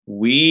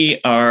We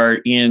are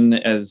in,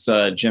 as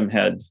Jim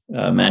had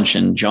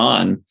mentioned,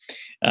 John.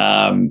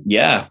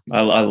 Yeah,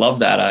 I love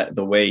that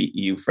the way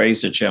you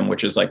phrased it, Jim,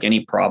 which is like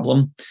any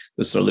problem,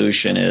 the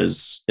solution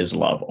is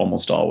love,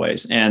 almost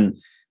always, and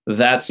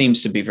that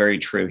seems to be very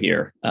true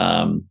here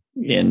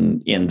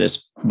in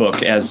this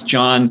book. As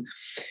John,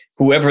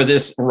 whoever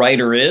this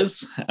writer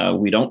is,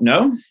 we don't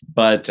know,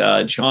 but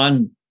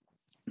John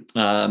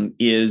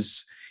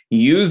is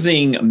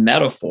using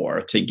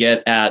metaphor to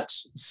get at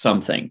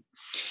something.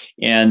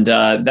 And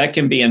that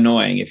can be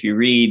annoying if you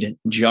read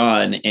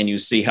John and you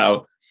see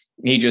how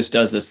he just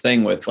does this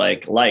thing with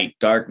like light,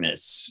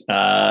 darkness.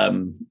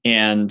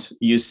 And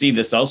you see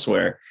this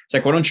elsewhere. It's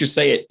like, why don't you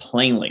say it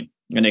plainly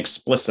and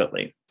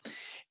explicitly?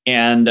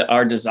 And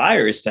our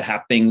desire is to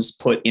have things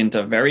put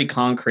into very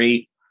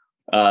concrete,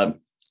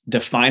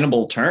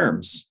 definable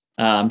terms.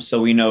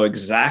 So we know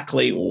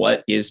exactly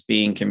what is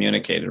being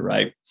communicated,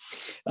 right?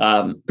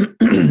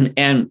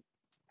 And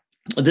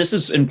this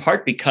is in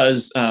part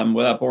because,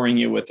 without boring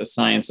you with the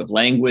science of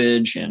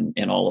language and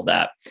all of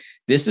that,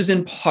 this is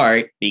in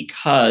part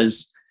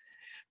because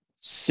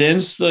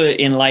since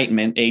the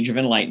Enlightenment, Age of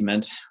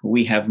Enlightenment,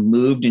 we have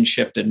moved and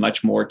shifted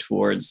much more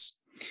towards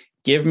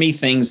give me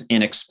things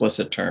in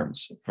explicit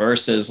terms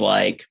versus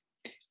like,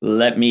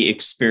 let me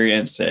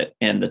experience it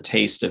and the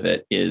taste of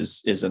it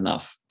is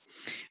enough.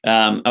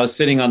 I was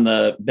sitting on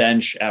the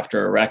bench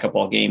after a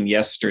racquetball game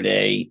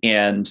yesterday,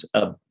 and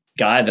a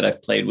guy that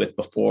I've played with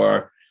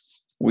before,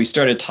 we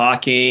started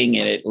talking,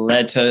 and it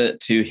led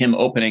to him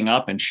opening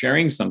up and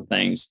sharing some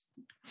things.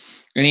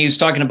 And he was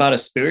talking about a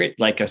spirit,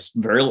 like a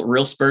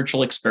real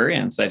spiritual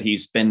experience that he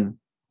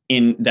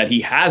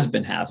has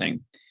been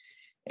having.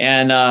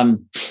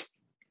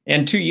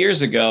 And 3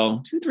 years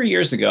ago,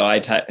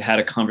 I had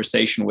a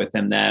conversation with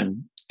him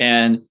then,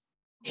 and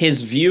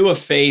his view of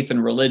faith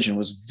and religion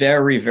was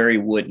very, very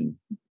wooden,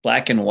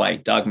 black and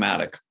white,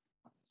 dogmatic.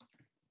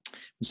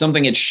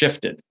 Something had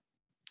shifted.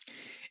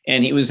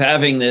 And he was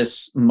having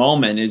this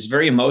moment. It's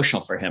very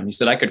emotional for him. He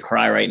said, I could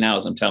cry right now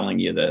as I'm telling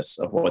you this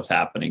of what's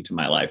happening to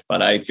my life,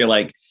 but I feel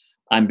like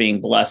I'm being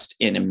blessed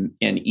in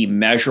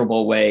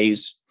immeasurable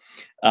ways.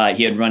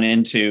 He had run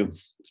into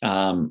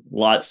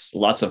lots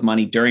of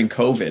money during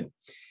COVID.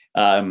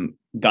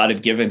 God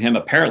had given him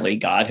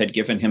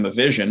a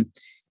vision,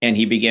 and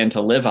he began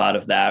to live out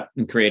of that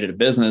and created a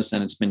business,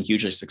 and it's been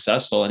hugely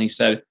successful. And he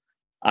said,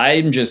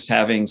 I'm just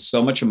having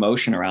so much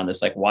emotion around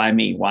this. Like, why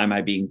me? Why am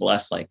I being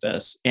blessed like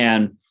this?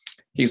 And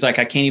he's like,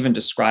 I can't even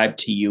describe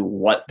to you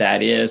what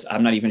that is.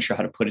 I'm not even sure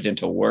how to put it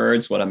into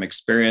words, what I'm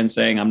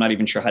experiencing. I'm not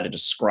even sure how to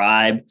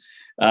describe,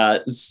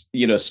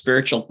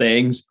 spiritual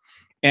things.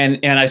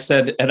 And I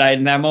said,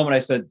 in that moment, I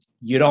said,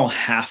 you don't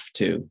have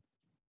to.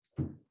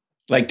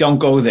 Like, don't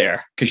go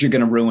there because you're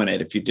going to ruin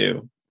it if you do.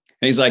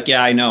 And he's like,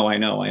 yeah, I know.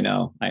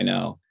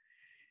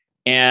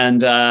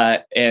 And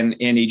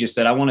he just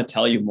said, I want to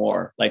tell you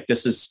more. Like,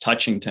 this is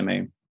touching to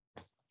me.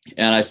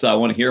 And I said, I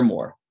want to hear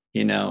more,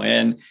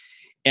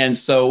 and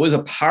so it was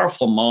a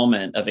powerful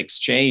moment of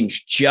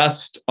exchange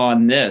just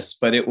on this,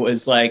 but it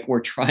was like, we're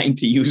trying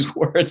to use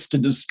words to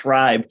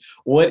describe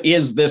what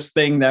is this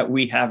thing that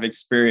we have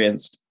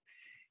experienced.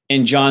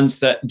 And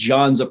John's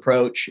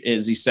approach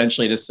is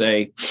essentially to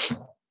say,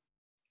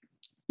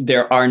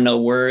 there are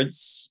no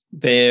words.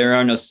 There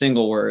are no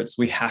single words.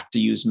 We have to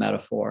use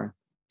metaphor,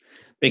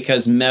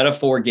 because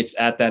metaphor gets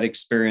at that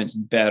experience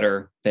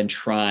better than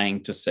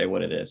trying to say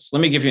what it is.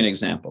 Let me give you an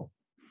example.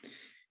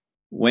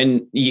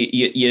 When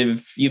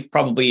you've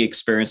probably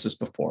experienced this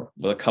before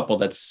with a couple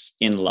that's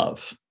in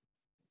love,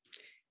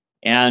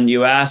 and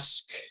you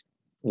ask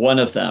one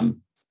of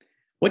them,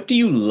 what do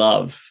you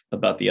love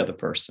about the other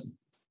person?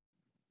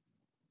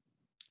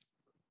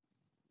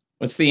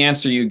 What's the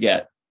answer you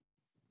get?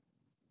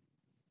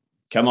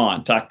 Come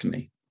on, talk to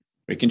me.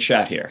 We can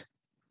chat here.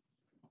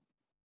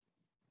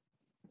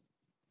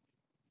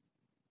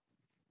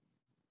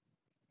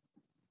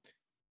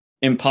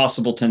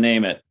 Impossible to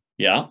name it.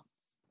 Yeah,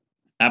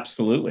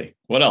 absolutely.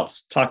 What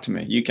else? Talk to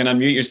me. You can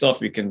unmute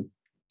yourself. You can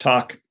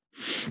talk.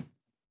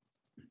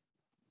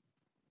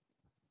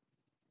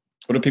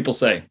 What do people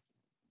say?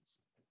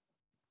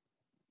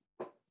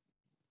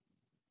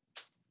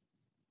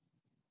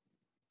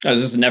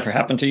 Has this never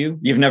happened to you?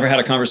 You've never had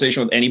a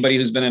conversation with anybody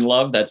who's been in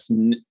love?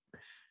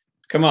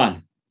 Come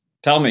on,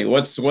 tell me,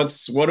 what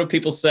do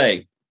people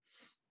say?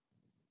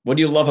 What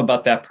do you love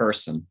about that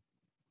person?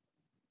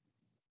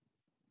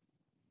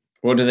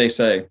 What do they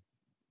say?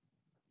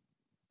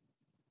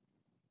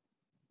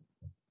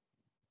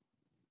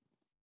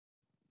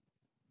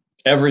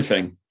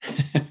 Everything.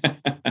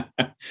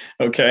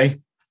 Okay.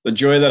 The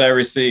joy that I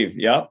receive.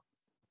 Yep.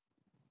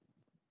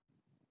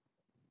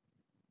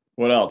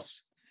 What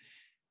else?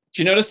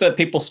 Do you notice that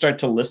people start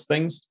to list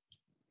things?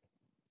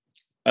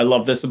 I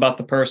love this about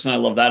the person. I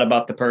love that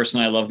about the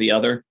person. I love the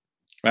other,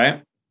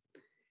 right?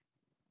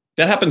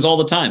 That happens all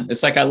the time.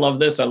 It's like, I love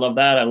this. I love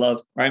that.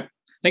 Right?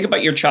 Think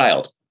about your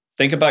child.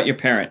 Think about your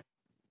parent.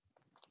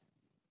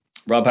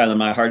 Rob Hyland,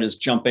 my heart is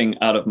jumping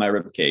out of my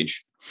rib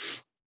cage.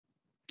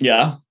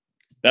 Yeah,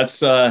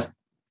 that's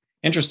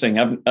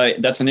Interesting.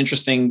 That's an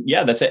interesting,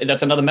 yeah,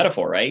 that's another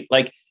metaphor, right?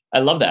 Like, I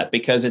love that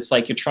because it's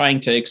like you're trying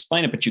to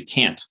explain it, but you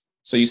can't.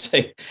 So you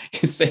say,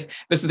 this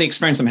is the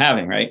experience I'm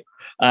having, right?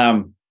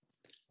 Um,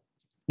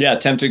 yeah,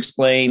 attempt to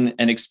explain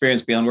an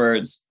experience beyond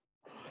words.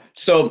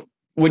 So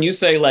when you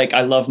say like,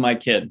 I love my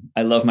kid,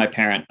 I love my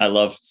parent,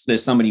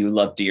 there's somebody you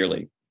love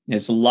dearly.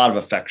 It's a lot of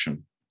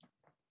affection.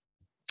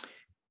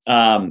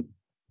 Um,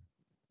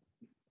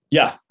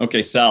 yeah.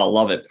 Okay. Sal,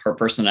 love it. Her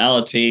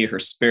personality, her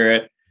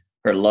spirit,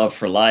 her love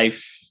for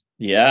life.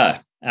 Yeah,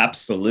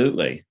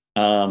 absolutely.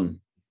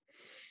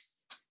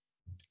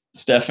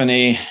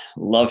 Stephanie,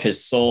 love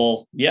his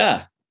soul.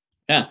 Yeah.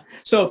 Yeah.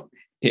 So,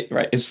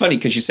 right. It's funny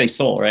because you say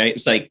soul, right?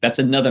 It's like, that's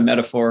another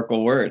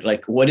metaphorical word.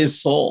 Like, what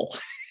is soul?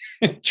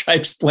 Try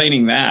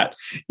explaining that.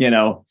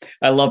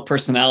 I love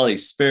personality,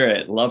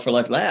 spirit, love for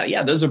life.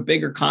 Yeah, those are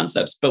bigger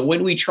concepts. But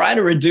when we try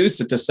to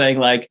reduce it to saying,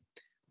 like,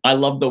 I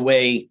love the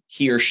way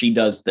he or she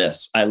does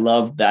this, I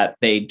love that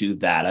they do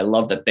that, I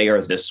love that they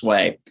are this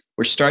way,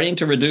 we're starting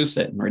to reduce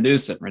it and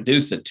reduce it and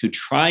reduce it to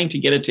trying to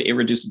get it to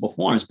irreducible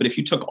forms. But if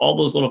you took all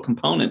those little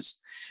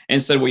components and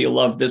said, well, you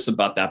love this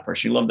about that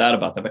person, you love that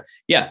about that, but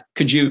yeah,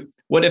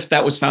 what if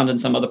that was found in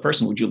some other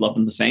person? Would you love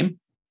them the same?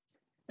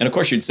 And of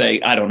course you'd say,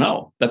 I don't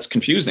know. That's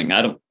confusing.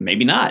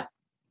 Maybe not.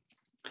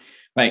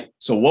 Right.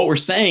 So what we're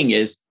saying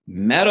is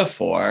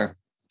metaphor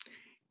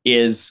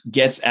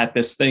gets at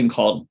this thing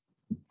called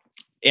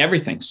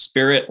everything: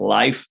 spirit,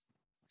 life,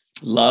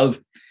 love.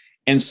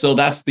 And so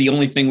that's the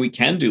only thing we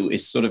can do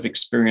is sort of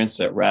experience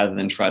it rather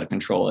than try to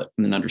control it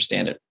and then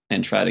understand it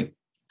and try to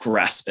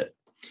grasp it.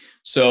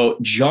 So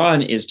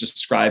John is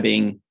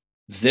describing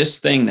this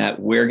thing that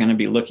we're going to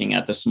be looking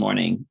at this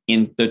morning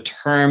in the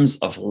terms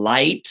of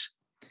light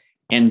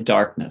and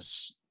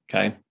darkness.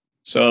 Okay.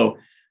 So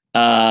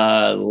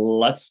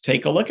let's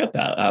take a look at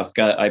that.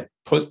 I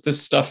post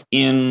this stuff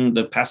in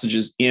the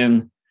passages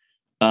in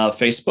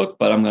Facebook,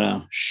 but I'm going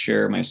to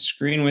share my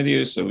screen with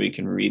you so we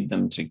can read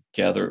them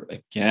together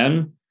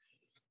again.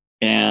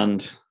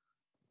 And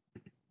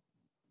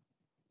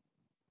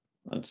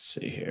let's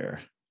see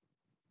here.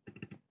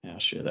 Yeah, I'll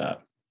share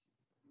that.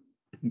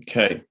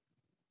 Okay.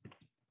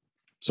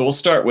 So we'll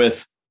start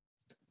with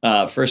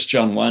 1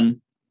 John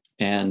 1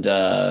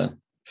 and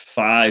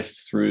 5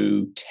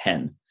 through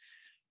 10.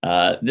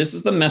 This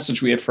is the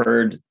message we have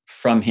heard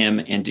from him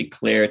and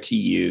declare to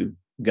you: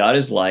 God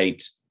is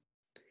light.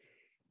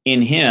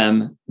 In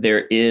him,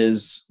 there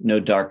is no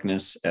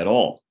darkness at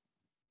all.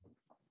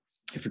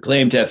 If we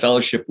claim to have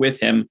fellowship with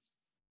him,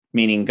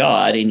 meaning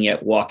God, and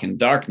yet walk in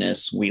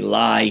darkness, we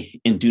lie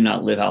and do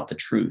not live out the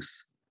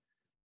truth.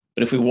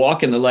 But if we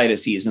walk in the light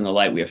as he is in the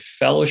light, we have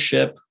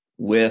fellowship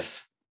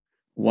with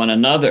one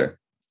another.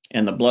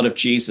 And the blood of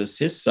Jesus,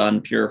 his son,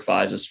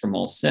 purifies us from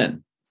all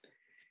sin.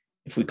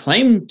 If we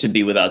claim to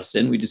be without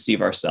sin, we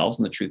deceive ourselves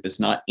and the truth is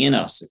not in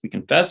us. If we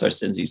confess our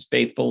sins, he's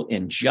faithful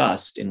and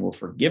just and will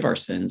forgive our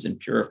sins and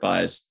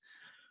purify us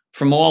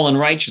from all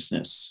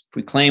unrighteousness. If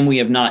we claim we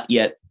have not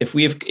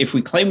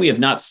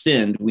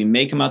sinned, we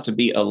make him out to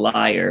be a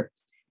liar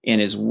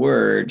and his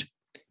word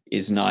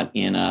is not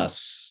in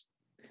us.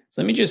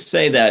 So let me just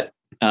say that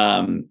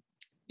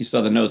you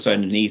saw the notes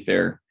underneath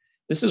there.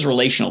 This is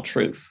relational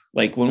truth.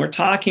 Like when we're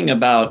talking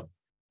about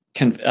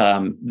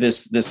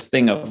this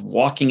thing of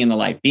walking in the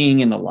light,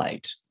 being in the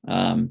light,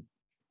 and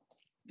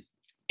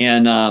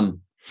that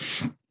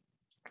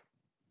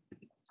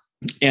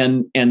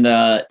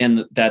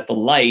the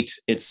light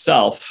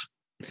itself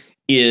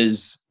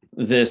is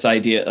this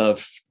idea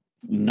of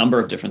number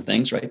of different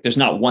things, right? There's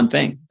not one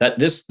thing. That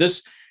this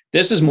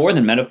is more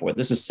than metaphor.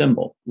 This is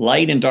symbol.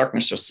 Light and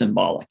darkness are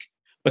symbolic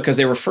because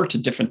they refer to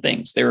different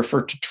things. They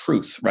refer to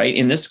truth, right?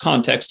 In this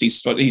context,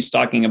 he's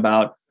talking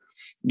about,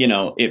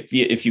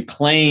 if you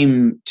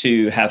claim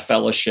to have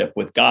fellowship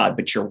with God,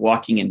 but you're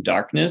walking in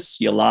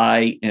darkness, you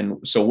lie. And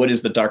so what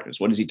is the darkness?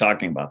 What is he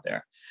talking about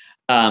there?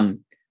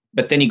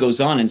 But then he goes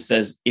on and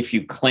says, if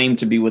you claim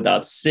to be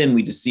without sin,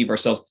 we deceive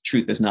ourselves. The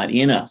truth is not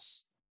in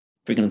us.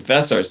 If we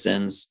confess our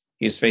sins,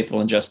 he is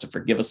faithful and just to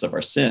forgive us of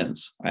our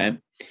sins, right?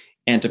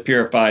 And to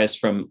purify us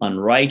from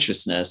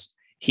unrighteousness.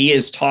 He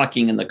is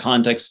talking in the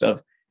context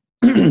of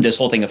this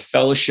whole thing of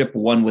fellowship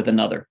one with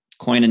another,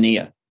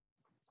 koinonia.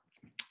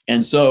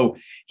 And so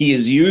he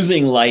is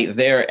using light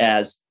there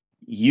as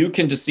you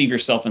can deceive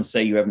yourself and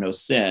say you have no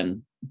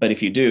sin, but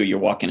if you do, you're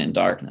walking in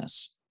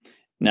darkness.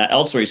 Now,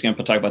 elsewhere, he's going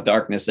to talk about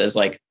darkness as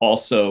like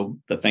also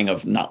the thing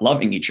of not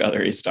loving each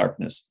other is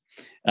darkness.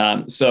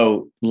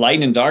 So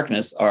light and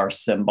darkness are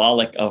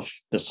symbolic of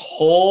this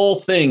whole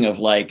thing of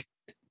like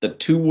the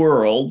two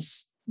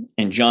worlds.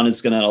 And John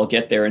is going to, I'll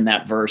get there in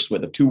that verse where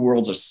the two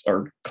worlds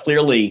are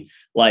clearly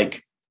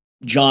like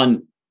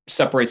John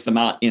separates them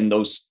out in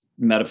those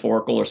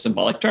metaphorical or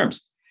symbolic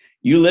terms.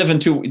 You live in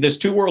there's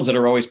two worlds that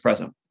are always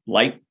present,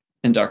 light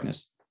and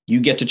darkness. You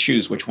get to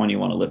choose which one you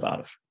want to live out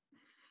of.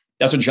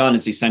 That's what John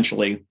is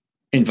essentially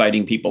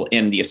inviting people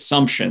in, the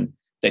assumption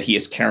that he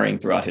is carrying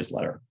throughout his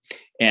letter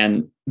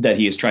and that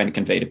he is trying to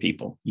convey to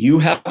people. You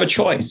have a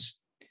choice.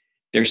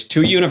 There's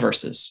two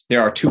universes.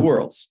 There are two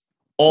worlds,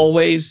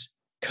 always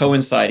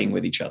coinciding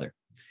with each other.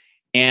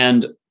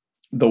 And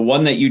the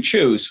one that you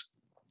choose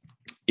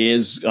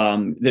is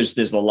there's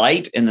the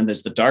light, and then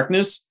there's the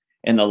darkness,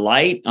 and the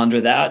light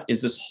under that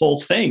is this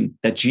whole thing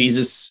that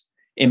Jesus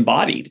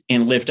embodied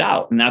and lived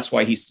out. And that's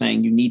why he's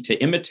saying you need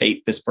to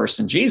imitate this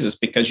person, Jesus,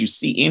 because you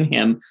see in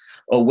him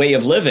a way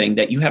of living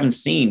that you haven't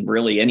seen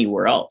really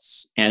anywhere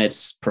else. And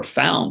it's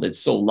profound. It's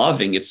so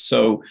loving. It's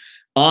so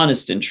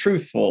honest and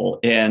truthful.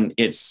 And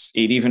it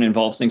even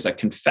involves things like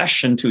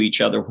confession to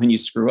each other when you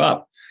screw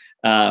up.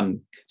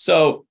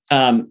 So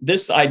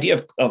this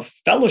idea of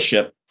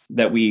fellowship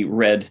that we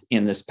read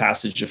in this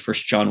passage of 1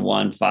 John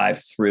 1,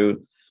 5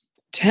 through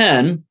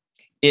 10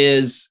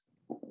 is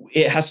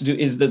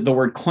the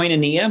word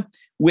koinonia,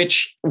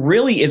 which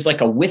really is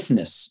like a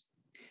withness.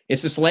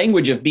 It's this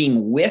language of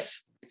being with,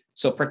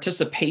 so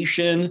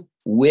participation,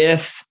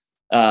 with,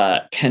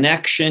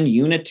 connection,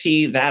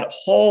 unity. That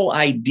whole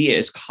idea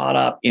is caught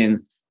up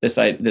in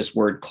this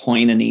word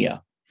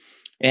koinonia.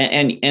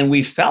 And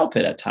we felt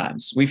it at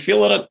times. We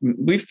felt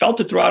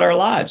it throughout our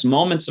lives,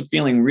 moments of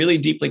feeling really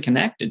deeply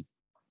connected.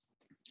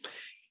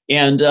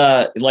 And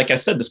like I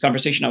said, this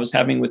conversation I was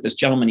having with this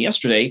gentleman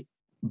yesterday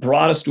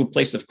brought us to a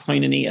place of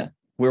koinonia,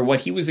 where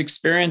what he was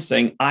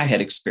experiencing, I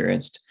had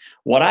experienced.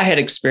 What I had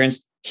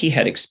experienced, he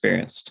had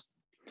experienced.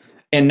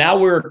 And now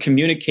we're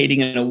communicating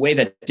in a way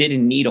that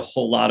didn't need a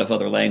whole lot of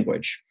other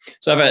language.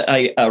 So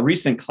I have a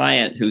recent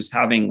client who's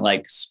having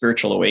like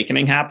spiritual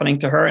awakening happening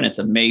to her, and it's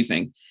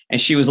amazing. And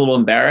she was a little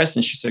embarrassed,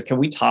 and she said, "Can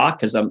we talk?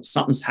 Because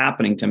something's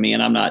happening to me,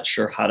 and I'm not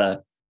sure how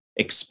to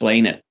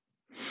explain it."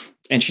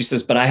 And she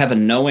says, "But I have a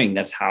knowing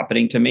that's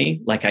happening to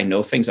me. Like I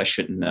know things I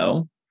shouldn't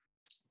know.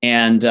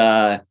 And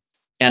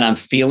I'm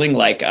feeling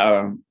like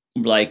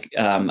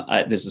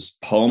there's this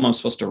poem I'm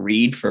supposed to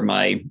read for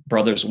my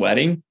brother's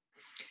wedding."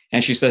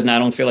 And she says, "No, I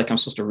don't feel like I'm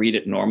supposed to read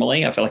it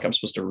normally. I feel like I'm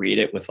supposed to read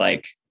it with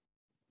like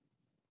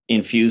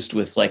infused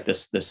with like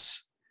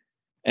this."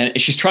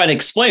 And she's trying to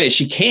explain it.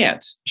 She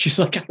can't. She's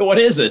like, "What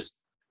is this?"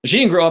 She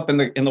didn't grow up in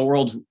the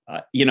world,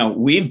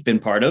 we've been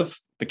part of,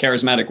 the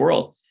charismatic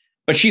world,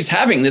 but she's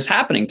having this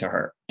happening to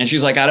her. And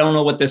she's like, "I don't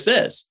know what this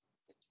is."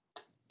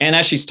 And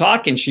as she's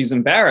talking, she's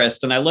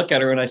embarrassed. And I look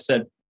at her and I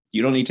said,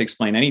 "You don't need to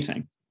explain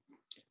anything.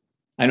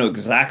 I know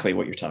exactly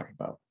what you're talking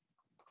about."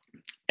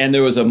 And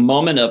there was a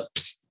moment of,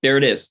 there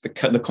it is, the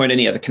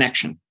koinonia, the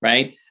connection,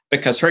 right?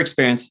 Because her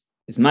experience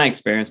is my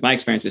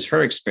experience is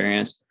her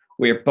experience.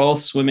 We are both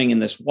swimming in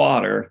this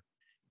water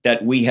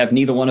that we have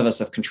neither one of us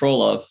have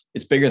control of.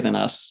 It's bigger than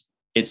us.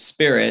 It's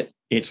spirit.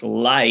 It's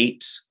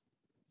light.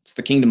 It's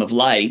the kingdom of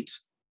light.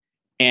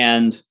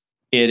 And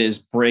it is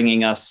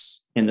bringing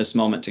us in this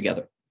moment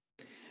together.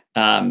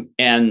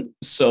 And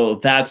so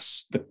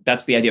that's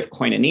the idea of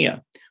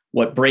koinonia.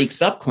 What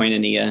breaks up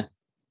koinonia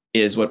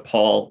is what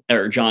Paul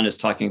or John is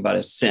talking about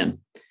as sin.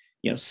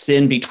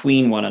 Sin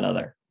between one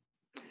another.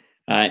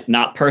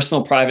 Not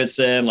personal private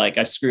sin, like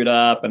I screwed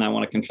up and I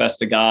want to confess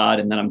to God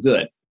and then I'm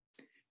good.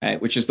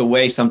 Right? Which is the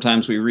way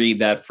sometimes we read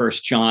that 1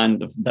 John,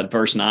 that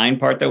verse 9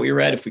 part that we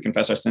read. If we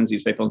confess our sins,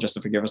 he's faithful and just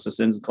to forgive us the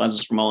sins and cleanse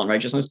us from all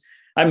unrighteousness.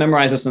 I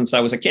memorized this since I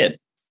was a kid.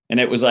 And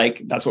it was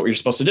like, that's what you're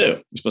supposed to do.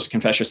 You're supposed to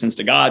confess your sins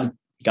to God.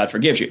 God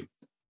forgives you.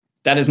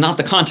 That is not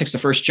the context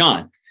of 1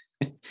 John.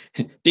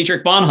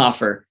 Dietrich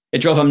Bonhoeffer,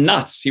 it drove him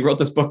nuts. He wrote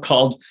this book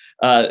called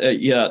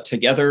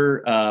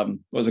Together. What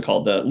was it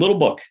called? The little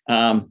book.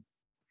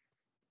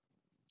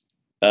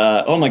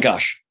 Oh my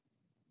gosh,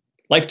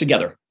 Life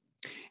Together.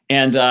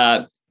 And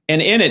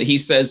in it, he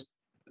says,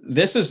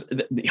 this is,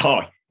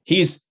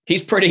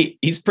 he's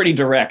pretty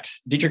direct.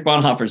 Dietrich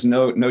Bonhoeffer's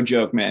no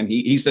joke, man.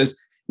 He says,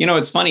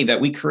 it's funny that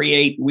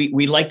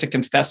we like to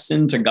confess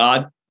sin to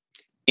God,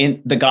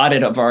 in the God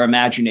of our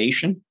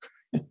imagination,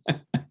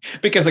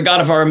 because the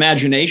God of our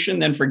imagination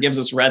then forgives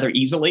us rather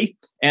easily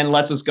and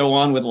lets us go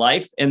on with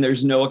life. And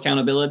there's no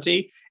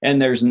accountability and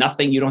there's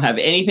nothing, you don't have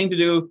anything to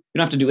do. You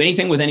don't have to do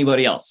anything with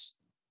anybody else.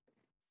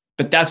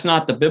 But that's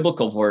not the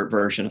biblical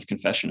version of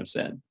confession of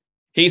sin.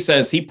 He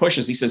says,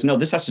 no,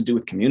 this has to do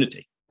with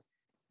community.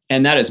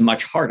 And that is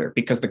much harder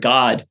because the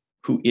God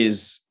who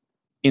is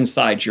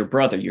inside your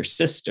brother, your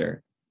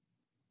sister,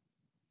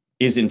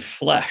 is in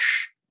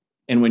flesh.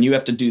 And when you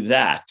have to do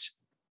that,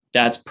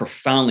 that's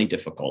profoundly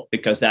difficult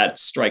because that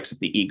strikes at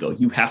the ego.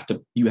 You have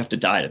to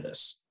die to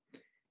this.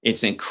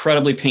 It's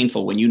incredibly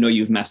painful when you know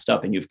you've messed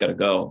up and you've got to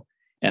go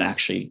and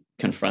actually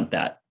confront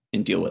that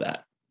and deal with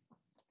that.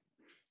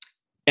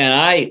 And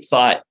I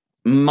thought,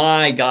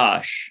 my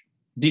gosh,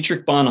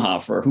 Dietrich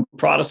Bonhoeffer, who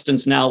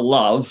Protestants now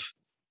love,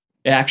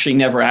 actually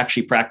never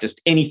actually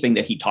practiced anything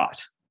that he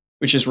taught,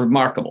 which is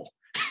remarkable.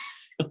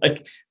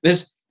 Like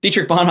this,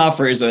 Dietrich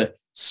Bonhoeffer is a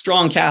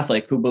strong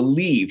Catholic who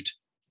believed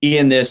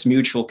in this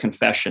mutual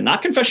confession,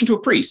 not confession to a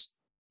priest,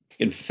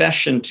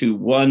 confession to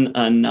one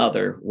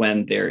another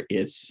when there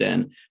is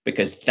sin,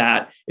 because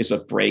that is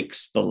what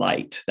breaks the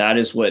light. That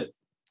is what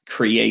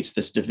creates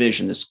this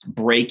division, this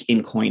break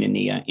in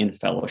koinonia, in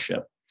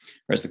fellowship.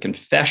 Whereas the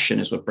confession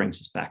is what brings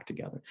us back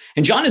together.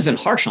 And John isn't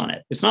harsh on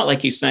it. It's not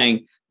like he's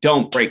saying,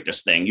 don't break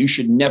this thing. You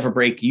should never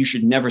break. You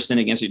should never sin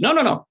against you.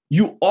 No.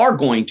 You are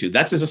going to.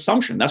 That's his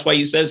assumption. That's why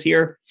he says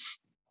here,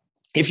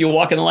 if you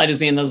walk in the light as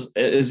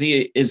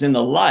he is in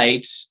the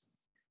light,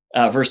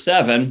 verse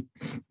 7,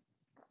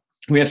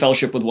 we have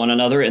fellowship with one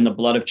another, and the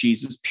blood of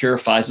Jesus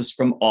purifies us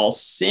from all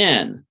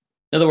sin.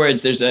 In other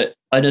words, there's an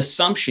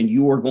assumption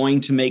you are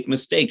going to make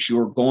mistakes. You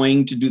are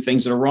going to do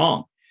things that are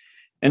wrong.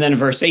 And then in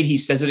verse 8, he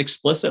says it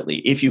explicitly.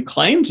 If you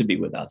claim to be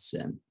without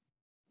sin,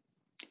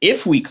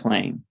 if we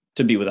claim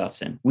to be without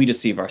sin, we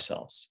deceive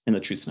ourselves and the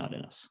truth's not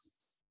in us.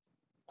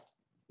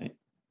 Right?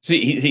 So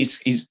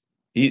he's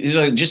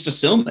like, just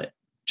assume it.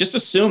 Just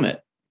assume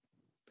it.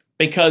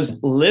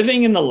 Because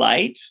living in the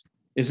light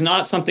is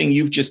not something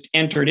you've just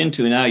entered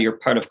into. Now you're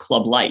part of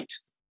Club Light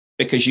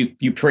because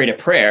you prayed a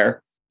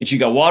prayer that you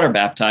got water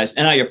baptized,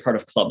 and now you're part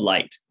of Club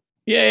Light.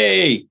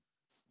 Yay!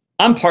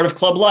 I'm part of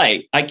Club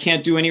Light. I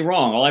can't do any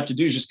wrong. All I have to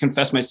do is just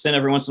confess my sin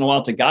every once in a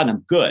while to God, and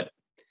I'm good.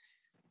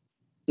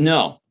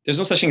 No, there's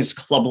no such thing as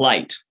Club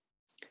Light.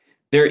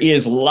 There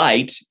is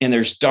light and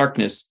there's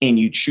darkness, and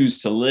you choose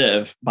to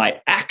live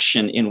by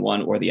action in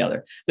one or the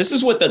other. This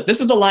is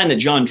the line that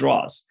John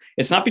draws.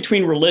 It's not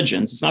between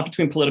religions. It's not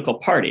between political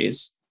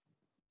parties.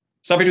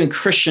 It's not between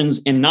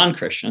Christians and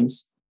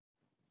non-Christians.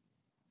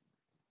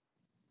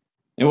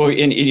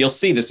 And you'll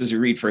see this as you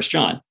read 1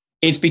 John.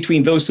 It's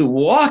between those who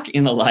walk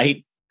in the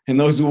light and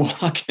those who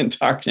walk in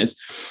darkness.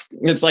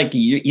 It's like,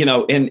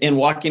 in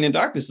walking in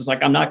darkness, it's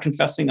like, I'm not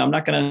confessing. I'm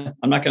not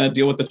gonna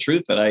deal with the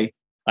truth that I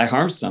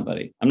harmed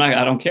somebody.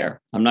 I don't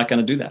care. I'm not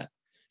going to do that.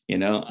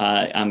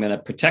 I'm going to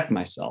protect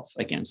myself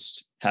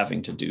against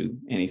having to do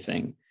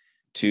anything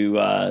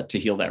to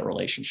heal that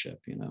relationship,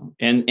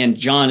 and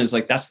John is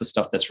like, that's the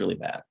stuff that's really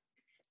bad.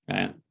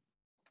 Right?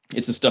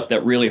 It's the stuff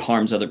that really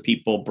harms other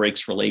people,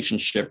 breaks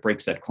relationship,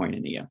 breaks that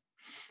koinonia.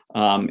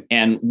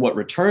 And what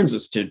returns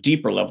us to a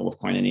deeper level of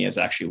koinonia is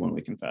actually when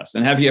we confess.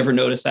 And have you ever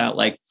noticed that?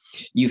 Like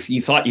you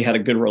thought you had a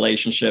good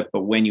relationship,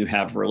 but when you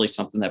have really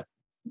something that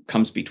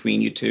comes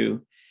between you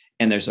two,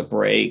 and there's a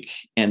break,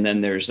 and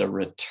then there's a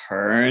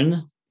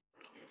return,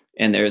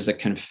 and there's a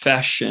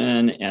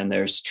confession, and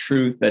there's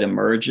truth that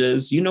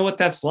emerges. You know what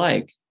that's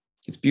like.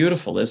 It's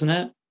beautiful, isn't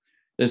it?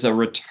 There's a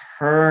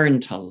return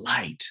to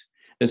light.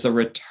 There's a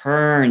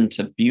return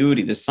to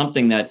beauty. There's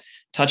something that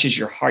touches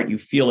your heart. You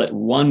feel at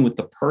one with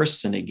the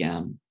person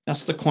again.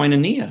 That's the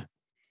koinonia.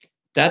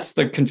 That's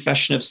the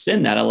confession of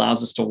sin that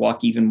allows us to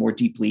walk even more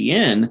deeply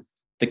in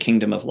the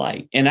kingdom of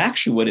light. And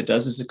actually what it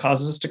does is it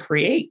causes us to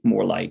create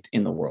more light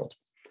in the world.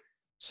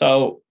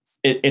 So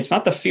it's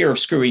not the fear of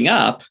screwing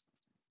up.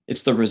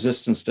 It's the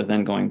resistance to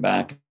then going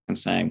back and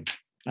saying,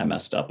 I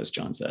messed up, as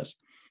John says.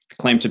 If you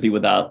claim to be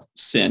without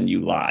sin, you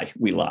lie.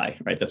 We lie,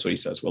 right? That's what he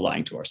says. We're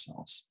lying to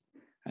ourselves.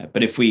 Right?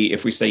 But if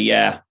we say,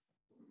 yeah,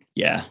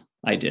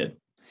 I did.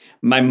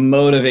 My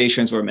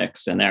motivations were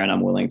mixed in there, and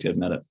I'm willing to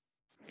admit it.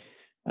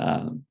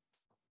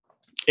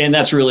 And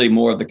that's really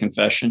more of the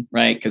confession,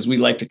 right? Because we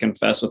like to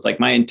confess with like,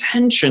 my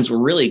intentions were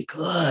really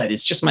good.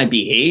 It's just my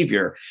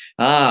behavior.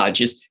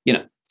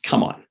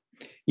 Come on.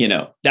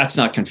 That's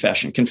not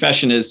confession.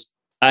 Confession is,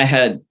 I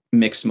had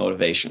mixed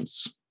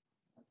motivations.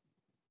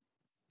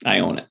 I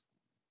own it.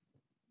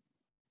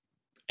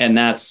 And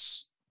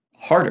that's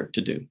harder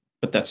to do,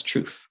 but that's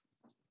truth.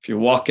 If you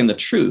walk in the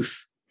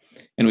truth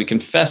and we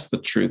confess the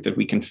truth, that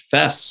we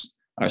confess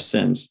our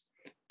sins,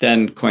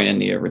 then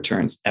koinonia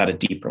returns at a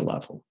deeper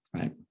level,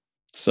 right?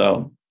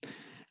 So,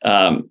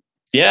 a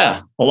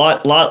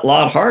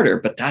lot harder,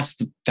 but that's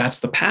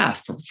the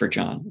path for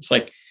John. It's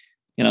like,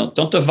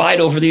 don't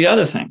divide over the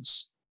other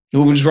things.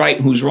 Who's right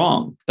and who's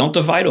wrong. Don't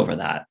divide over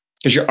that,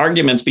 because your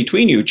arguments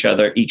between each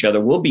other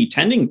will be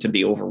tending to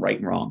be over right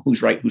and wrong.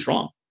 Who's right, who's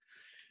wrong.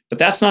 But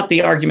that's not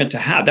the argument to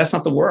have. That's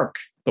not the work.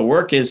 The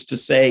work is to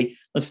say,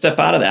 let's step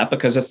out of that,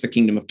 because that's the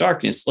kingdom of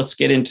darkness. Let's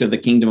get into the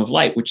kingdom of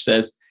light, which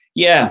says,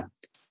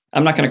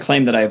 I'm not going to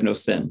claim that I have no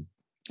sin.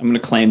 I'm going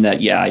to claim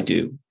that, I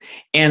do.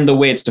 And the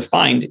way it's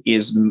defined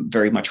is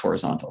very much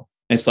horizontal.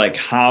 It's like,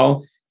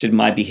 how did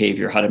my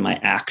behavior, how did my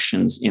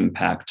actions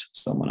impact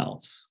someone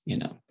else?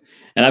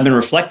 And I've been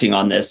reflecting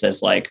on this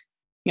as like,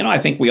 I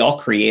think we all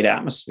create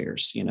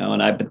atmospheres,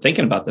 and I've been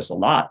thinking about this a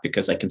lot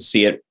because I can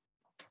see it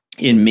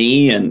in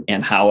me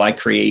and how I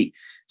create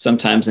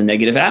sometimes a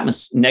negative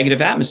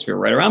atmosphere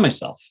right around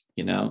myself,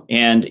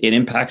 and it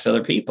impacts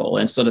other people.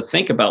 And so to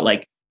think about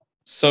like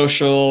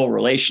social,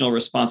 relational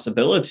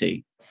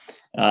responsibility,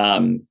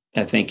 I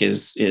think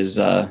is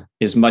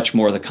much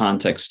more the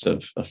context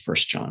of 1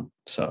 John.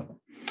 So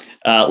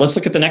let's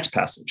look at the next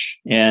passage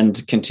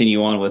and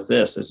continue on with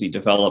this as he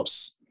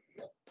develops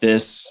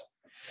this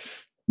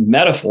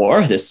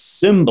metaphor, this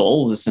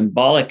symbol, the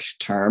symbolic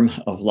term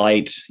of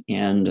light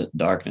and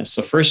darkness.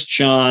 So 1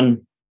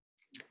 John,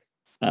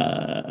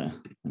 let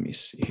me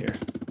see here.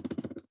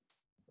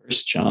 1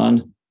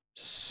 John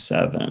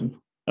 7,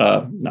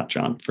 not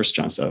John, 1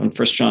 John 7,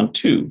 1 John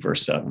 2,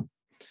 verse 7.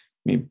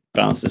 Let me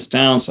bounce this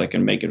down so I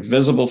can make it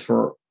visible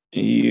for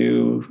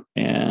you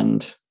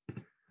and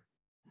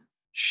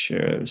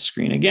share the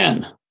screen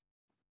again.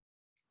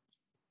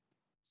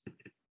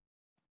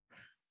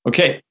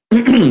 Okay,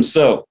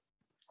 so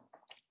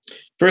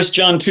 1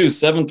 John 2,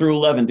 7 through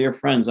 11, dear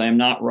friends, I am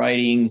not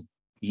writing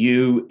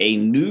you a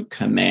new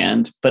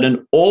command, but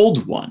an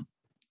old one,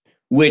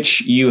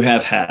 which you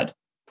have had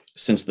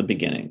since the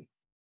beginning.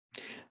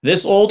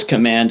 This old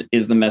command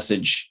is the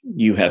message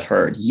you have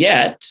heard.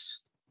 Yet,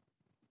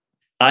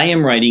 I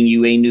am writing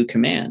you a new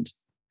command.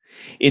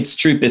 Its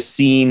truth is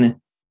seen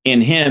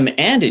in him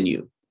and in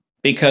you,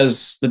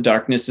 because the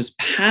darkness is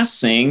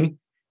passing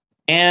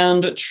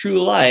and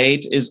true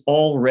light is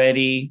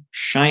already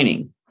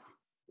shining.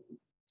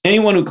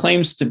 Anyone who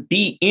claims to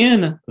be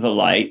in the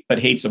light but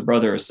hates a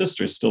brother or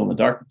sister is still in the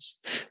darkness.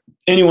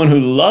 Anyone who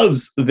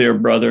loves their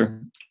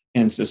brother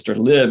and sister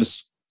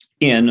lives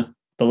in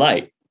the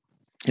light,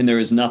 and there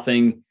is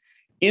nothing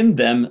in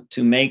them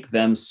to make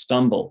them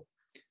stumble.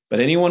 But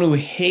anyone who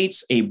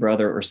hates a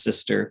brother or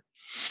sister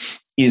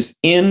is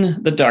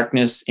in the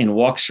darkness and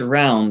walks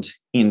around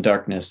in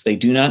darkness. They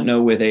do not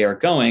know where they are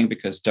going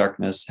because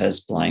darkness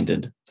has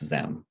blinded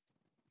them.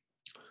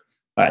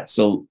 All right,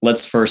 so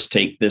let's first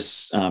take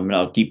this, and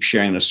I'll keep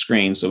sharing the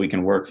screen so we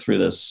can work through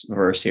this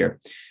verse here.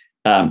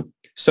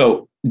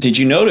 So did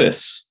you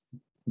notice?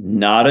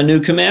 Not a new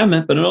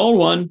commandment, but an old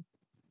one.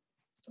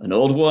 An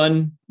old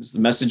one is the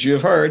message you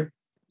have heard,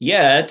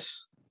 yet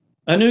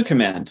a new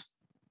command.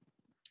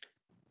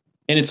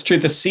 And its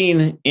truth is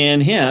seen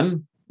in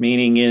him,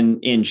 meaning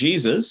in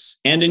Jesus,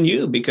 and in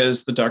you,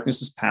 because the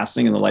darkness is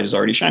passing and the light is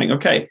already shining.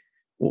 Okay,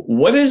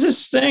 what is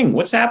this thing?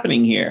 What's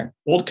happening here?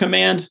 Old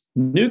command,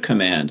 new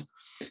command.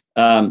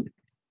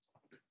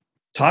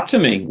 Talk to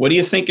me. What do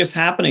you think is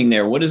happening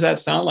there? What does that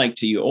sound like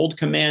to you? Old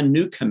command,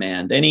 new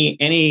command.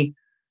 Any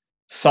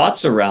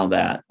thoughts around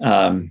that?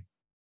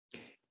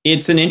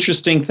 It's an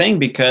interesting thing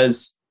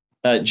because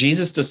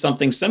Jesus does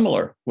something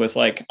similar with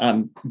like,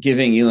 I'm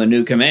giving you a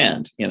new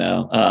command,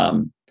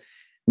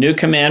 new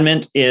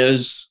commandment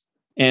is,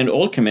 and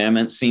old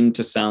commandment seem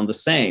to sound the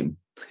same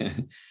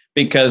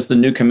because the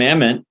new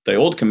commandment, the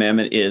old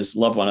commandment is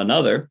love one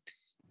another,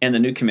 and the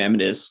new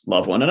commandment is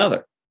love one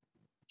another.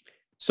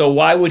 So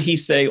why would he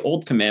say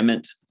old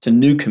commandment to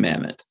new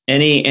commandment?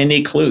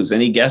 Any clues,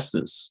 any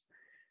guesses?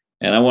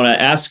 And I want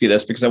to ask you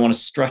this because I want to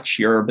stretch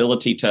your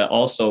ability to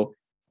also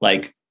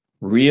like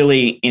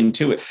really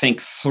intuit,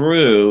 think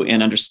through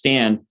and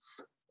understand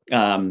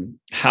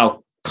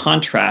how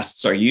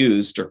contrasts are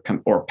used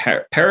or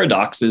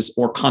paradoxes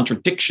or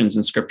contradictions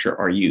in scripture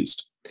are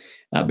used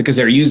because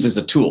they're used as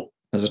a tool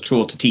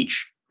to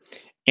teach.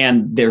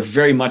 And they're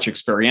very much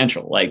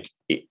experiential. Like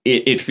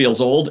it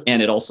feels old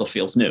and it also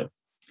feels new.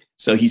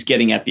 So he's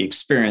getting at the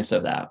experience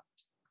of that.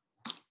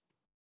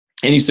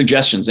 Any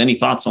suggestions, any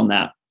thoughts on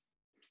that?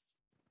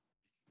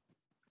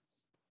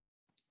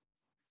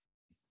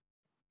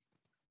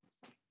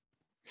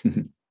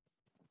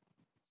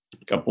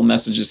 A couple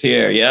messages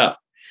here. Yeah.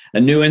 A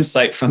new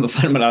insight from the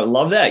fundamental. I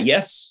love that.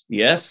 Yes.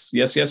 It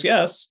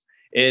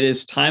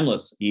is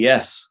timeless.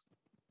 Yes.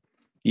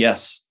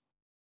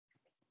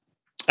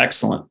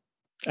 Excellent.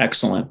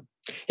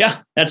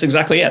 Yeah, that's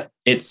exactly it.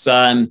 It's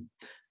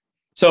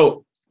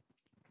so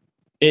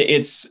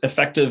it's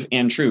effective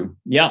and true.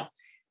 Yeah.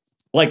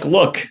 Like,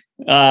 look,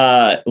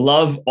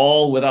 love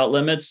all without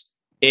limits.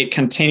 It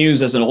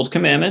continues as an old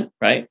commandment,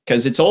 right?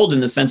 Because it's old in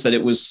the sense that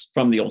it was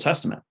from the Old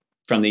Testament,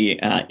 from the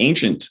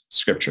ancient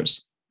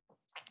scriptures.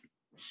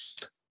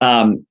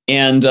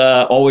 And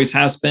always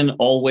has been,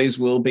 always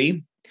will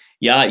be.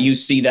 Yeah, you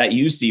see that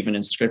use even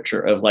in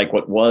scripture of like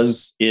what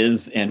was,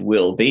 is, and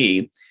will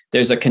be.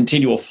 There's a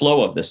continual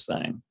flow of this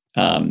thing.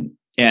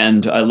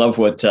 And I love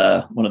what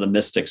one of the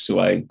mystics who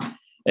I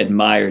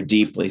admire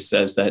deeply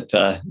says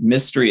that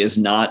mystery is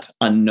not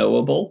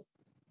unknowable.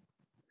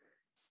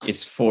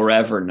 It's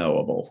forever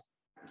knowable,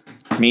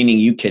 meaning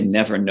you can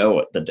never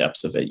know the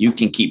depths of it. You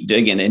can keep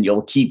digging and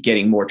you'll keep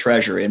getting more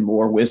treasure and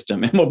more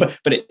wisdom, and more, but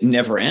it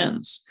never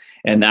ends.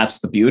 And that's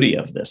the beauty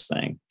of this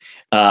thing.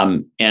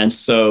 And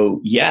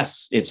so,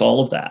 yes, it's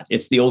all of that.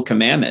 It's the old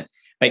commandment.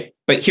 Right?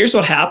 But here's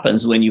what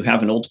happens when you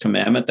have an old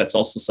commandment that's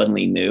also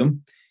suddenly new.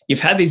 You've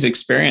had these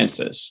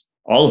experiences,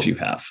 all of you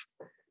have,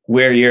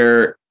 where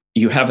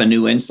you have a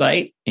new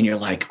insight and you're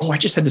like, oh, I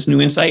just had this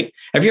new insight.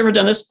 Have you ever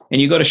done this? And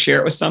you go to share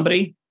it with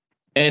somebody.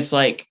 And it's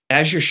like,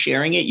 as you're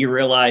sharing it, you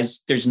realize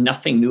there's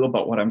nothing new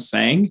about what I'm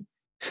saying.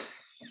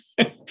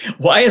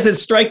 Why is it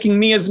striking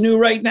me as new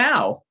right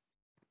now?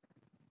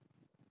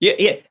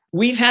 Yeah.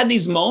 We've had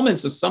these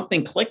moments of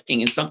something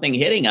clicking and something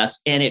hitting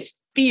us, and it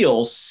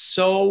feels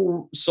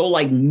so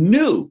like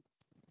new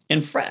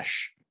and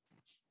fresh,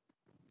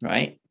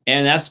 right?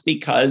 And that's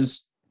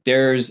because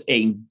there's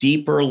a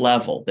deeper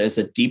level, there's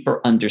a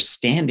deeper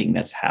understanding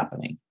that's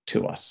happening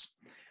to us.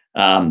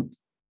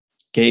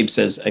 Gabe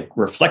says, a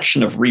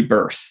reflection of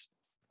rebirth.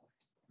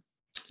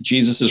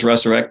 Jesus is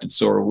resurrected,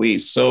 so are we.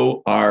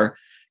 So are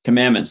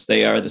commandments.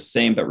 They are the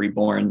same, but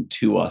reborn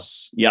to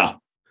us. Yeah,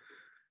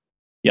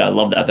 I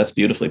love that. That's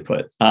beautifully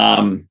put.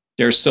 There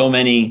were so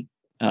many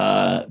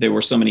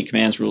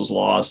commands, rules,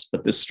 laws,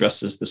 but this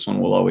stresses this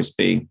one will always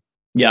be.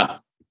 Yeah,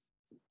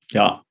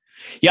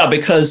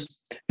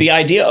 because the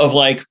idea of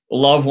like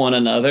love one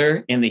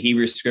another in the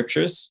Hebrew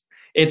scriptures,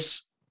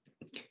 it's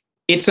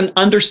it's an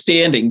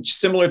understanding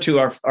similar to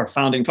our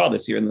founding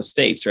fathers here in the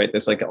States, right?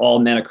 This like all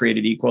men are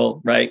created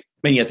equal, right?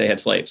 And yet they had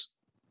slaves,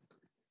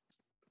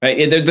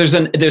 right? There's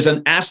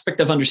an aspect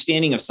of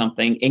understanding of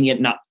something, and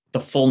yet not the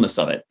fullness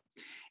of it.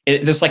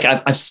 It's like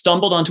I've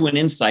stumbled onto an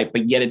insight,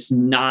 but yet it's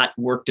not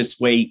worked its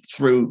way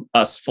through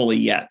us fully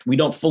yet. We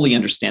don't fully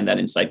understand that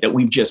insight that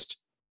we've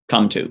just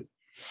come to.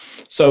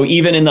 So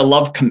even in the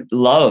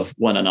love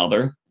one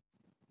another,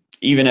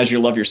 even as you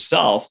love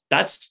yourself,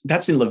 that's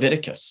in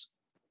Leviticus.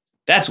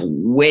 That's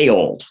way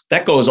old.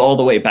 That goes all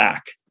the way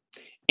back.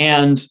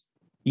 And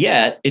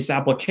yet its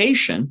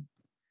application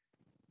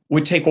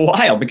would take a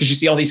while, because you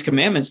see all these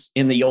commandments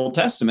in the Old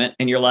Testament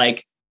and you're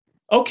like,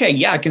 okay,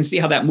 yeah, I can see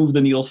how that moved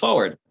the needle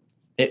forward.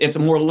 It's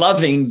more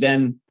loving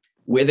than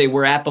where they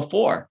were at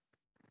before.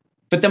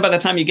 But then by the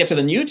time you get to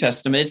the New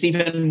Testament, it's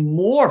even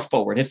more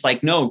forward. It's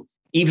like, no,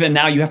 even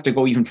now you have to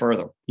go even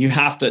further.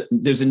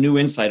 There's a new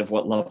insight of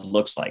what love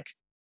looks like.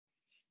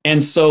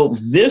 And so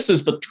this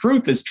is the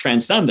truth is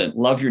transcendent.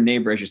 Love your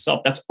neighbor as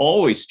yourself. That's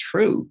always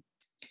true.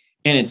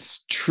 And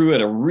it's true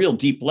at a real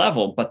deep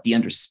level, but the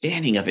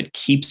understanding of it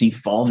keeps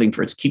evolving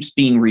it keeps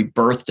being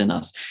rebirthed in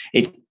us.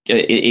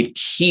 It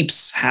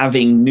keeps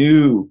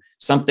having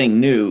something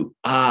new.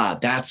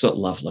 That's what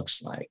love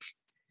looks like.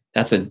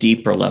 That's a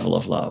deeper level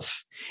of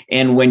love.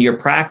 And when you're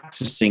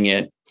practicing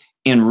it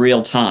in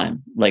real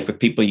time, like with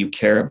people you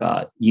care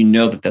about, you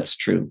know that that's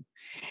true.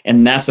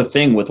 And that's the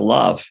thing with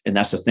love. And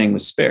that's the thing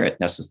with spirit.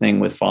 That's the thing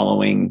with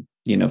following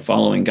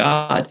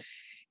God,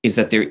 is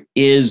that there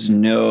is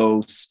no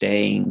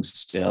staying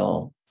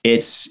still.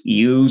 It's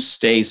you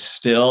stay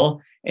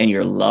still and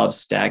your love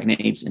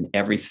stagnates and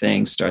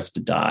everything starts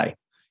to die.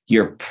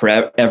 You're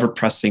ever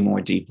pressing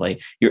more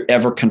deeply. You're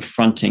ever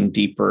confronting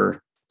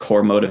deeper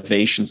core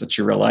motivations that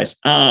you realize,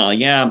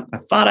 there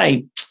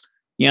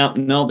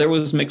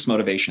was mixed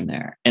motivation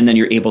there. And then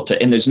you're able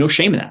to, and there's no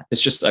shame in that.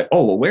 It's just like,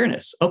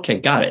 awareness. Okay,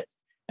 got it.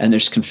 And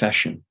there's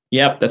confession.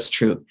 Yep, that's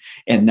true.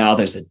 And now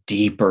there's a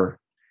deeper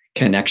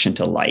connection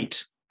to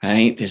light,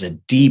 right? There's a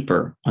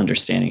deeper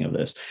understanding of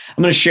this.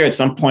 I'm going to share at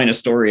some point a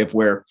story of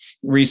where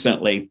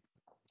recently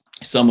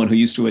someone who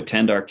used to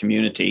attend our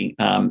community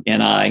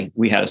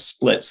we had a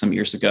split some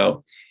years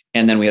ago.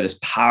 And then we had this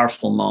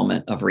powerful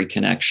moment of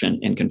reconnection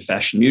and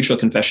confession, mutual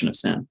confession of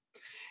sin.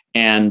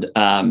 And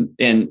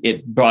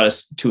it brought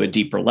us to a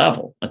deeper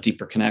level, a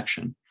deeper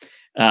connection.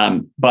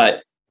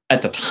 But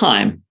at the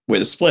time where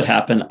the split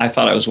happened, I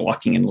thought I was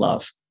walking in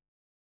love,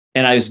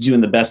 and I was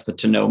doing the best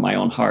to know my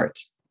own heart.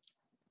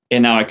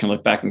 And now I can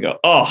look back and go,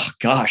 oh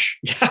gosh,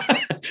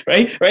 yeah,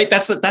 right.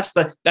 That's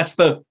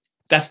the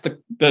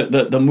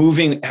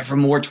moving ever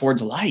more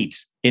towards light.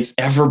 It's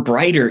ever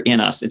brighter in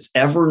us. It's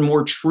ever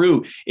more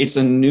true. It's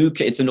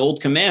an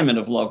old commandment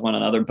of love one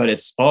another, but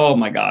it's, oh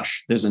my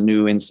gosh, there's a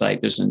new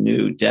insight. There's a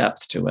new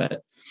depth to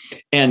it.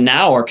 And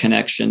now our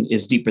connection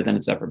is deeper than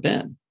it's ever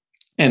been.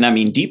 And I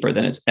mean, deeper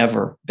than it's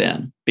ever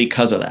been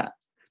because of that.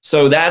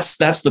 So that's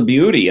the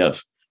beauty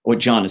of what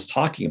John is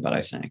talking about,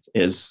 I think,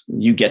 is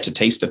you get to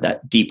taste of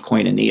that deep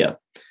koinonia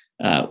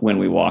when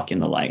we walk in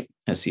the light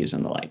as he is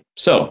in the light.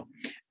 So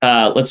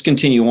let's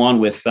continue on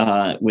with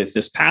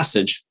this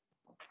passage.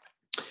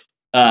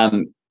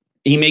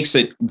 He makes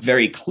it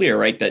very clear,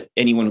 right, that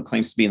anyone who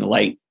claims to be in the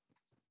light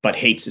but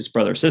hates his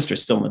brother or sister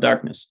is still in the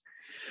darkness.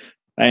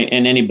 Right?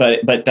 And and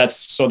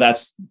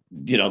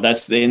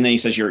then he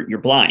says you're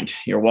blind,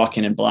 you're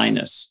walking in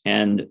blindness,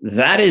 and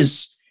that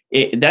is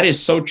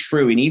so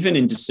true. And even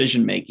in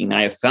decision making,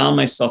 I have found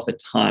myself at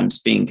times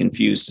being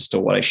confused as to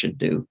what I should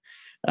do,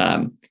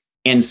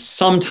 and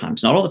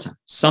sometimes, not all the time,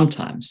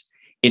 sometimes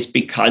it's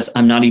because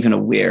I'm not even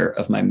aware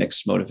of my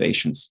mixed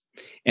motivations.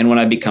 And when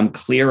I become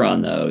clear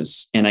on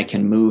those and I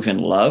can move in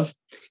love,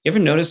 you ever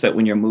notice that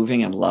when you're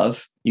moving in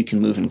love, you can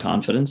move in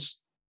confidence?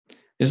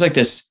 There's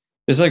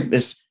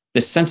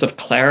this sense of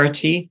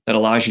clarity that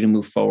allows you to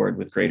move forward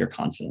with greater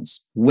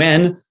confidence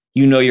when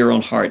you know your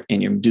own heart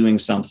and you're doing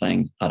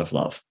something out of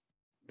love.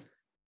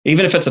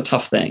 Even if it's a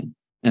tough thing.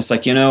 And it's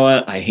like, you know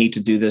what? I hate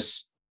to do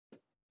this,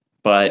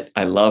 but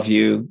I love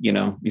you.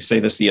 You say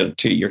this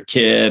to your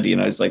kid,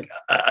 it's like,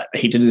 I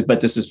hate to do this,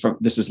 but this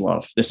is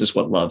love. This is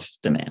what love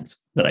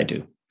demands that I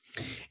do.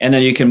 And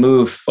then you can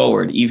move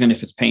forward. Even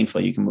if it's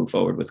painful, you can move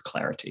forward with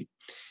clarity.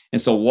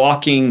 And so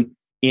walking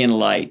in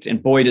light,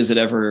 and boy, does it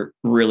ever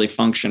really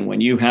function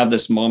when you have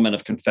this moment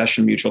of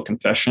confession, mutual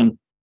confession,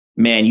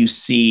 man, you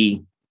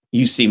see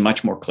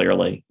much more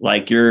clearly,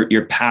 like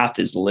your path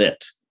is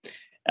lit.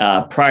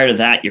 Prior to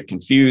that, you're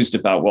confused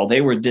about, well,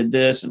 they did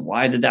this and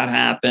why did that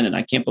happen? And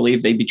I can't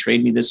believe they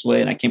betrayed me this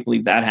way. And I can't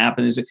believe that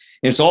happened.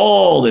 It's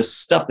all this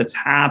stuff that's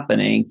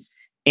happening.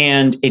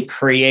 And it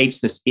creates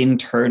this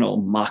internal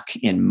muck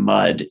and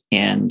mud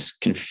and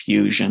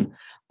confusion.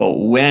 But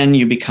when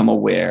you become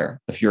aware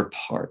of your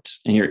part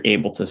and you're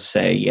able to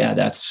say, yeah,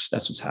 that's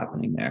what's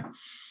happening there.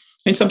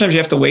 And sometimes you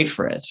have to wait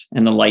for it,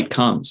 and the light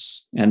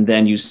comes, and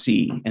then you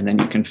see, and then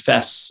you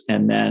confess,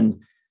 and then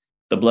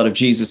the blood of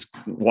Jesus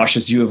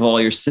washes you of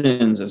all your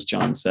sins, as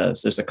John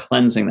says. There's a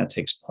cleansing that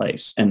takes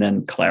place, and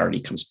then clarity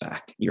comes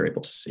back. You're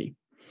able to see.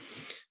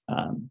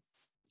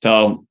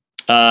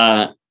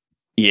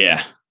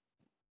 Yeah.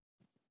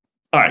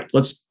 All right,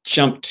 let's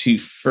jump to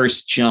 1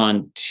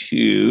 John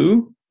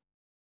 2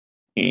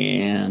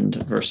 and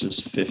verses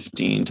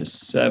 15 to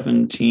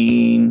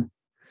 17.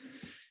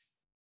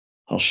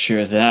 I'll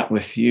share that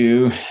with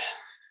you.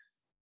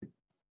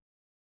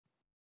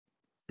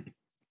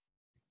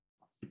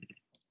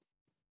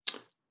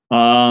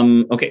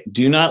 Okay,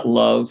 do not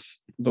love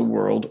the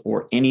world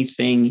or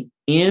anything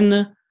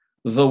in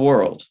the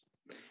world.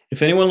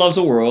 If anyone loves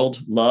the world,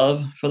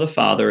 love for the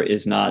Father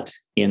is not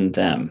in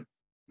them.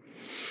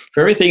 For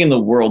everything in the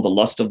world, the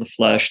lust of the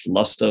flesh, the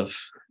lust of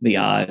the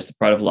eyes, the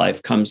pride of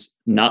life, comes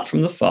not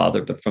from the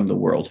Father, but from the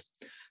world.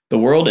 The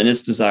world and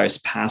its desires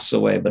pass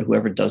away, but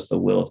whoever does the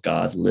will of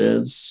God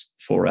lives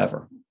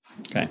forever.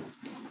 Okay.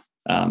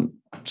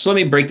 So let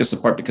me break this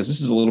apart, because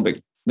this is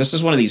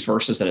one of these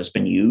verses that has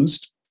been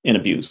used and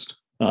abused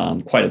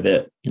quite a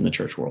bit in the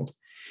church world.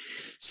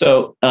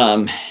 So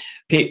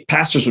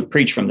pastors would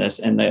preach from this,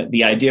 and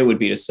the idea would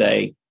be to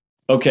say,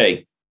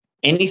 okay,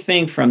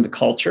 anything from the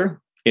culture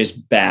is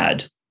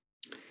bad.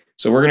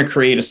 So we're going to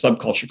create a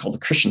subculture called the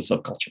Christian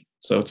subculture.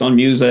 So its own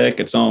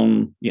music, its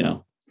own,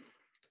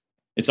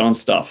 its own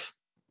stuff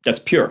that's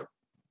pure,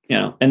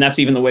 and that's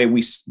even the way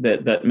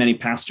that many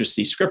pastors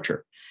see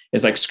Scripture.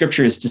 Is like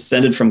Scripture is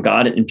descended from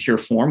God in pure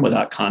form,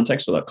 without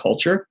context, without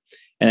culture,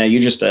 and you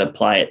just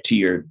apply it to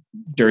your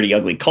dirty,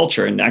 ugly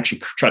culture and actually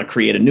try to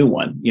create a new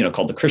one,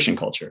 called the Christian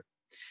culture,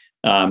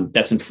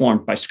 that's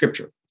informed by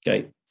Scripture.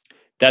 Okay,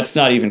 that's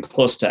not even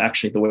close to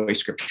actually the way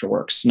Scripture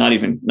works. Not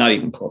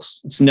even close.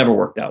 It's never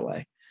worked that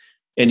way.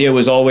 The idea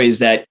was always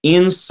that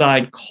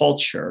inside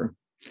culture,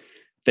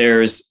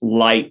 there's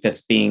light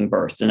that's being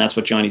birthed. And that's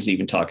what Johnny's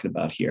even talking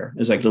about here.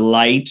 It's like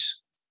light,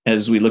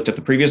 as we looked at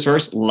the previous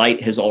verse,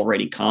 light has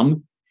already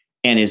come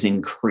and is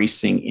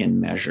increasing in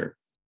measure.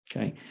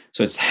 Okay.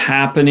 So it's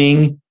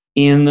happening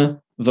in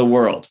the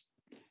world.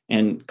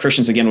 And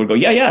Christians again would go,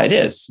 yeah, it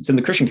is. It's in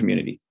the Christian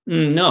community.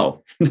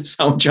 No, that's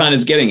not what John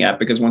is getting at,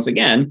 because once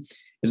again,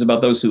 it's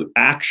about those who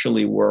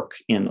actually work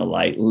in the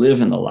light, live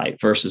in the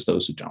light, versus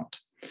those who don't.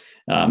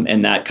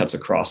 And that cuts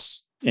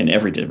across in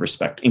every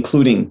respect,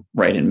 including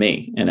right in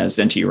me. And as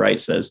N.T. Wright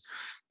says,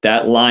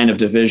 that line of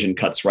division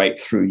cuts right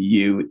through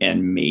you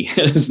and me.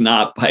 It is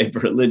not by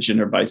religion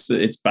or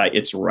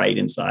it's right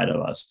inside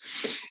of us.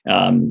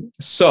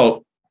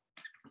 So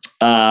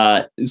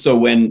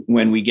when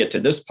we get to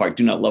this part,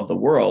 do not love the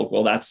world.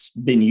 Well, that's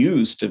been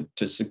used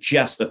to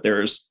suggest that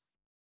there's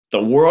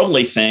the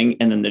worldly thing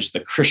and then there's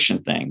the Christian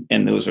thing,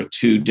 and those are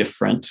two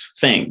different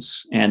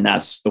things. And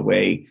that's the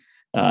way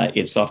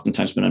it's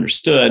oftentimes been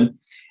understood.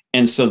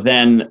 And so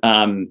then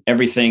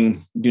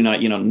everything, do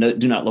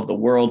not love the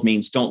world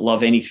means don't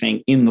love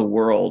anything in the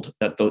world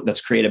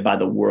that's created by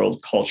the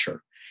world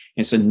culture.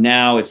 And so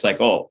now it's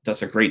like, oh,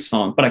 that's a great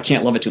song, but I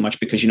can't love it too much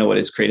because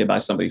it's created by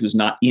somebody who's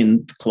not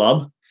in the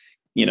club,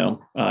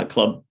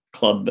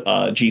 club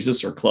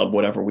Jesus or club,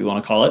 whatever we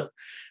want to call it,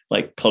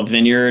 like Club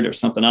Vineyard or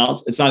something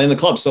else. It's not in the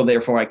club. So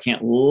therefore I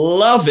can't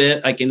love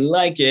it. I can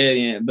like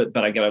it, but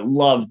I got to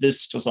love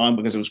this song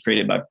because it was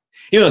created by,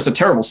 it's a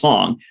terrible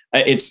song.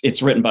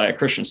 It's written by a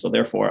Christian. So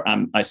therefore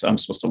I'm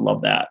supposed to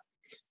love that.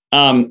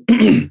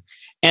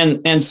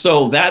 And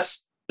so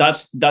that's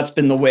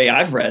been the way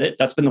I've read it.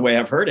 That's been the way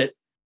I've heard it.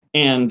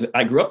 And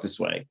I grew up this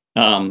way.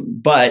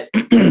 But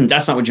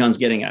that's not what John's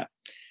getting at.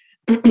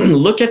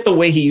 Look at the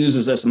way he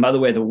uses this. And by the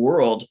way, the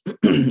world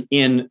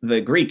in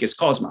the Greek is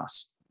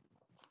cosmos.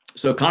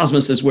 So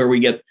cosmos is where we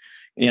get,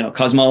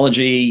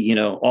 cosmology,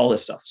 all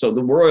this stuff. So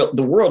the world,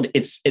 the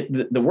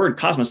word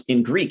cosmos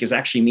in Greek is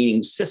actually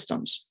meaning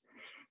systems.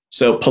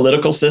 So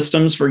political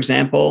systems, for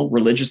example,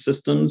 religious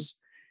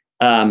systems,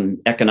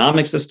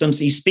 economic systems.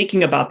 He's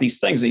speaking about these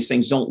things. These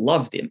things don't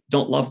love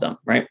them,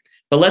 right?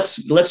 But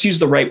let's use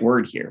the right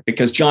word here,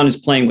 because John is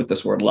playing with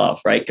this word love,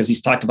 right? Because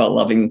he's talked about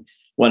loving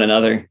one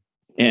another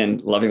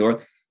and loving the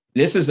world.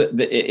 This is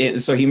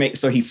so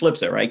he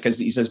flips it, right? Because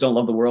he says, don't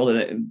love the world,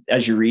 and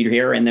as you read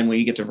here, and then when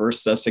you get to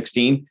verse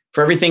 16,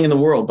 for everything in the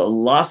world, the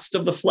lust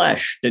of the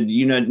flesh. Did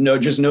you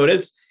just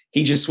notice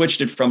he just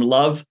switched it from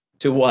love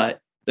to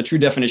what the true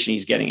definition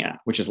he's getting at,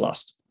 which is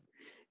lust.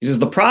 He says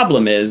the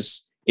problem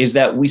is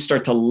that we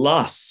start to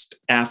lust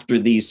after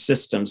these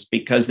systems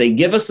because they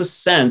give us a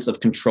sense of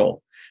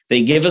control.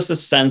 They give us a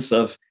sense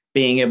of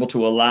being able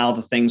to allow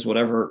the things,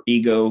 whatever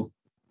ego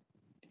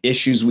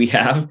issues we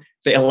have,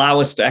 they allow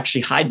us to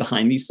actually hide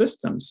behind these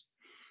systems.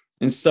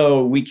 And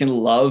so we can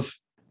love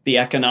the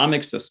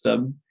economic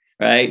system,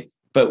 right?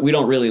 But we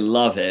don't really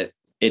love it.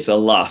 It's a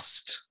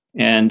lust.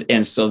 And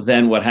so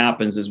then what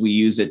happens is we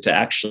use it to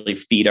actually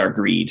feed our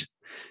greed.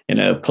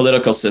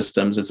 Political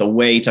systems, it's a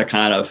way to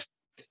kind of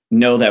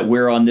know that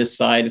we're on this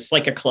side. It's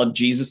like a Club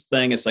Jesus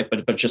thing. It's like,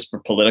 but just for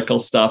political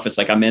stuff, it's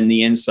like I'm in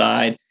the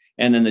inside.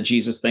 And then the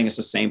Jesus thing is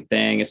the same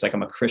thing. It's like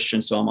I'm a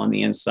Christian, so I'm on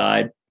the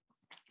inside.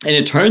 And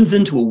it turns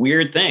into a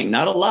weird thing,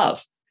 not a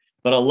love,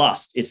 but a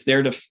lust. It's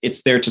there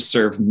to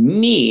serve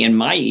me and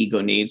my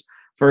ego needs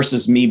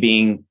versus me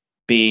being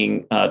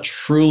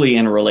truly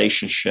in a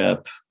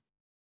relationship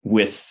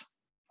with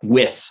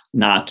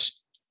not,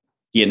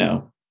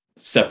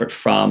 separate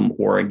from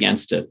or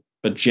against it,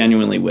 but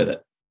genuinely with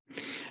it.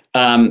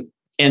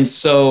 And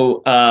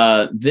so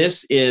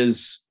this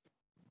is,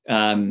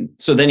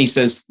 so then he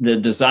says,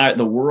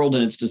 the world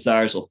and its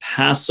desires will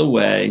pass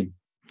away,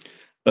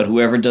 but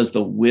whoever does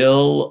the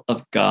will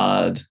of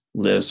God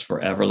lives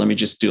forever. Let me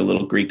just do a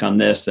little Greek on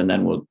this, and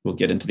then we'll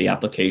get into the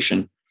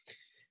application.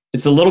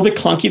 It's a little bit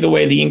clunky the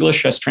way the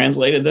English has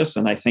translated this,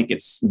 and I think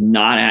it's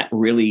not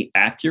really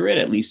accurate.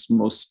 At least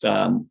most,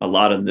 a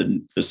lot of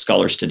the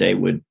scholars today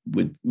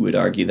would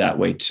argue that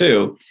way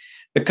too,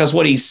 because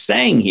what he's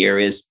saying here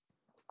is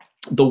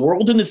the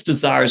world and its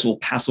desires will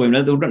pass away.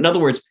 In other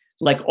words,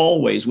 like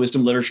always,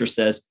 wisdom literature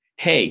says,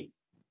 "Hey,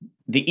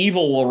 the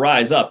evil will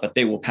rise up, but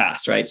they will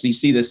pass." Right. So you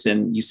see this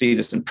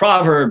in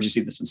Proverbs, you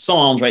see this in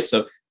Psalms, right?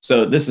 So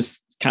this is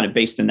kind of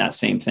based in that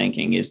same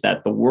thinking, is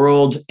that the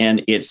world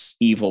and its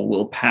evil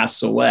will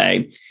pass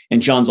away.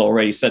 And John's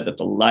already said that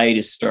the light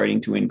is starting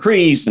to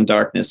increase and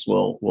darkness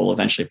will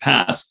eventually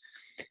pass.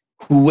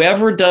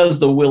 Whoever does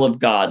the will of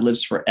God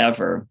lives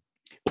forever.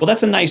 Well,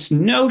 that's a nice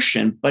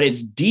notion, but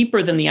it's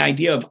deeper than the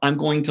idea of I'm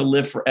going to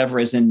live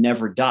forever as in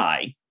never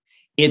die.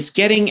 It's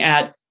getting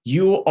at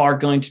you are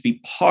going to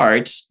be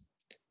part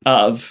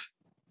of,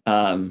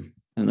 and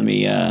let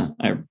me,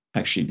 I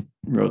actually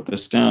wrote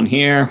this down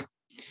here.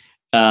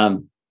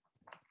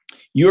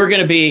 You are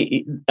going to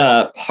be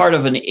part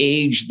of an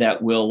age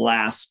that will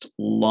last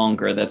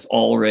longer, that's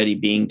already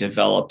being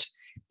developed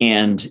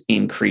and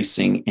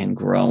increasing and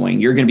growing.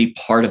 You're going to be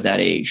part of that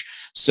age.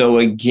 So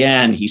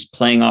again, he's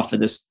playing off of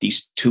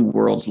these two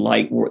worlds,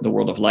 the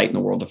world of light and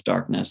the world of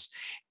darkness.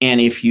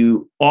 And if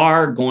you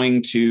are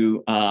going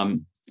to,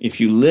 if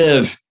you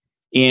live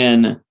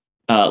in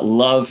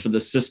love for the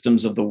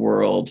systems of the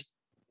world,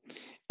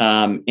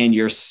 and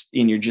you're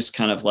just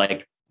kind of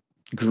like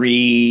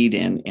greed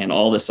and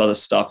all this other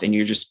stuff, and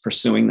you're just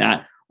pursuing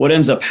that, what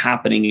ends up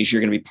happening is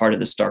you're going to be part of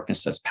this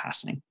darkness that's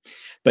passing.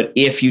 But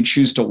if you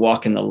choose to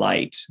walk in the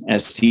light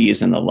as he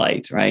is in the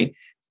light, right,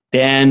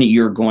 then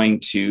you're going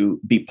to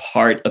be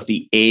part of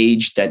the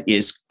age that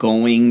is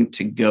going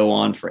to go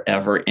on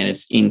forever, and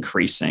it's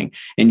increasing.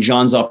 And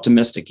John's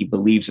optimistic. He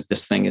believes that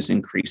this thing is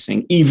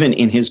increasing, even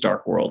in his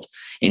dark world.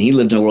 And he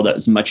lived in a world that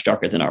was much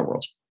darker than our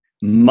world,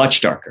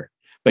 much darker.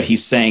 But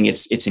he's saying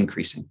it's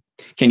increasing.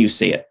 Can you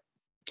see it?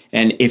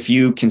 And if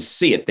you can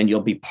see it, then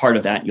you'll be part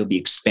of that. You'll be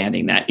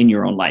expanding that in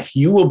your own life.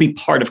 You will be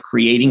part of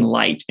creating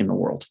light in the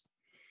world.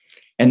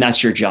 And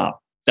that's your job.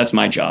 That's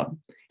my job.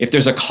 If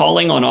there's a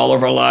calling on all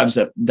of our lives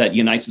that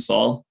unites us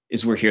all,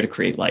 is we're here to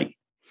create light.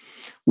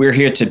 We're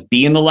here to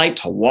be in the light,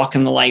 to walk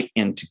in the light,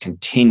 and to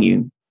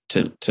continue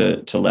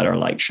to let our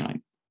light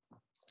shine.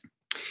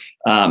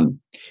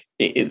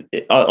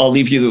 I'll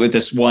leave you with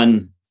this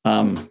one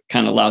kind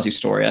of lousy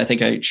story. I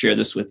think I shared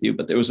this with you,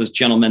 but there was this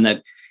gentleman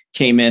that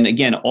came in.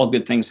 Again, all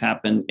good things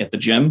happen at the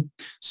gym.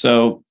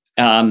 So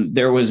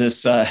there was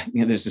this,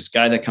 there's this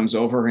guy that comes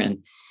over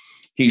and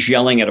he's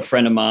yelling at a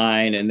friend of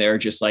mine, and they're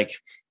just like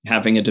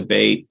having a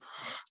debate.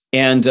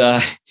 And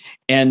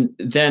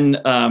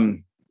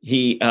then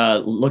he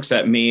looks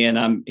at me,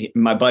 and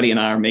my buddy and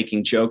I are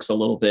making jokes a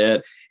little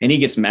bit, and he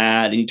gets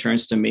mad and he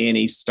turns to me and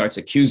he starts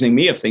accusing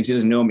me of things. He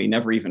doesn't know me,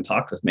 never even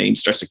talked with me. He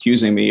starts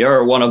accusing me,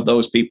 "You're one of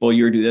those people,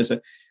 you do this."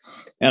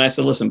 And I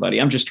said, "Listen,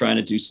 buddy, I'm just trying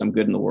to do some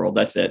good in the world.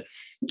 That's it."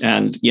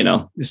 And,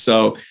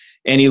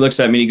 and he looks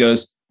at me and he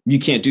goes, "You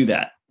can't do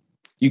that.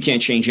 You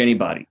can't change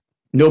anybody.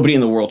 Nobody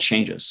in the world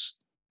changes."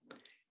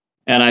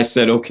 And I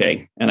said,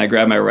 "Okay." And I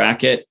grabbed my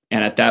racket.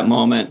 And at that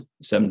moment, I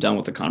said, "I'm done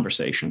with the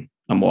conversation.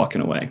 I'm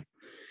walking away."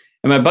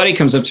 And my buddy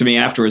comes up to me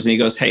afterwards and he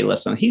goes, "Hey,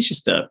 listen, he's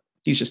just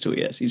who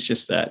he is. He's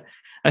just that."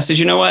 I said,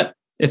 "You know what?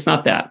 It's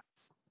not that.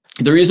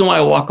 The reason why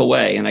I walk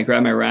away and I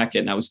grabbed my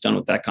racket and I was done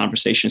with that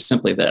conversation is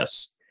simply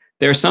this.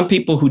 There are some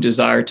people who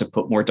desire to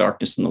put more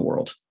darkness in the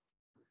world.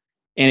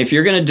 And if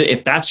you're going to do,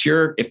 if that's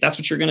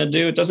what you're going to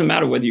do, it doesn't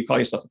matter whether you call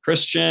yourself a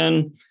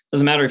Christian,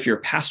 doesn't matter if you're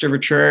a pastor of a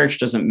church,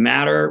 doesn't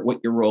matter what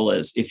your role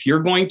is. If you're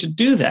going to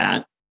do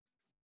that,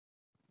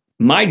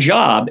 my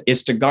job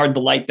is to guard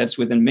the light that's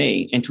within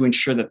me and to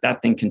ensure that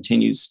that thing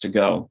continues to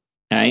go."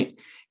 Right.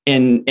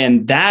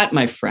 And that,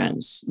 my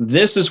friends,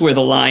 this is where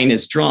the line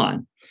is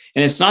drawn.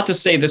 And it's not to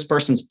say this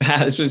person's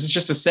bad. It's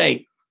just to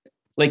say,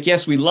 like,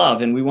 yes, we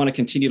love and we want to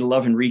continue to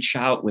love and reach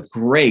out with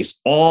grace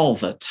all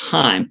the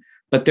time.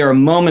 But there are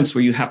moments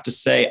where you have to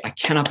say, I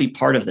cannot be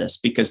part of this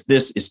because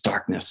this is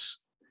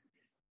darkness.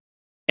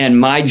 And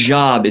my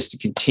job is to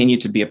continue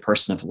to be a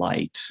person of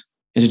light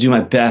and to do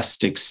my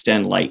best to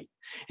extend light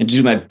and to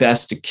do my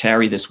best to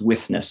carry this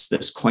witness,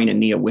 this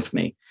koinonia with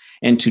me,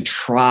 and to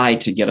try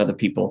to get other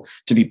people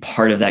to be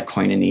part of that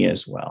koinonia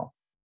as well,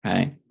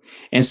 right?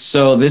 And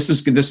so this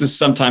is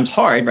sometimes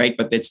hard, right?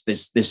 But it's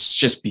this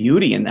just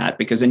beauty in that,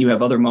 because then you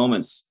have other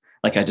moments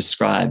like I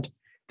described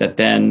that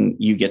then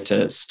you get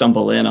to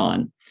stumble in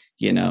on.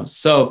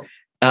 So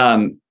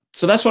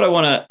that's what I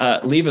want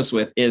to leave us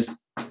with is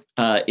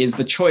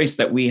the choice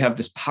that we have,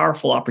 this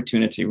powerful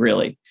opportunity,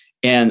 really.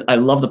 And I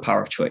love the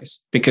power of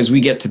choice because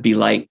we get to be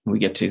light, we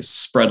get to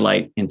spread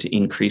light and to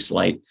increase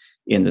light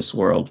in this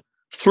world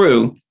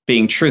through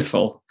being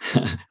truthful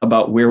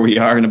about where we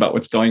are and about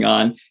what's going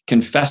on,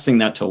 confessing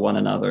that to one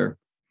another,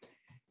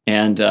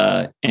 and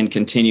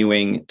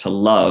continuing to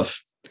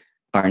love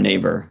our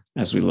neighbor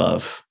as we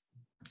love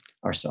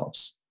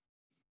ourselves.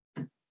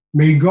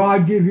 May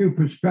God give you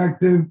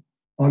perspective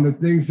on the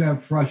things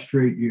that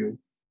frustrate you.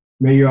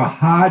 May your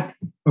heart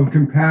of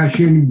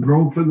compassion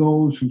grow for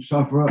those who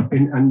suffer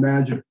in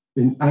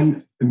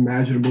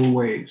unimaginable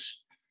ways.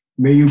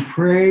 May you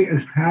pray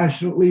as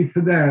passionately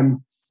for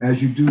them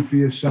as you do for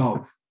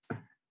yourself.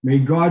 May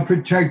God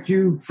protect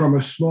you from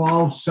a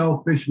small,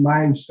 selfish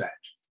mindset.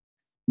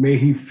 May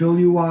he fill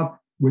you up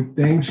with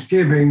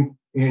thanksgiving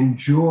and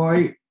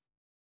joy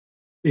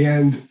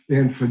and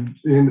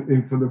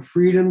for the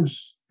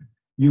freedoms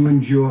you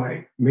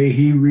enjoy. May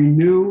he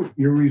renew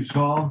your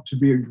resolve to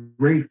be a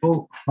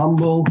grateful,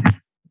 humble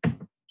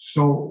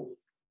soul.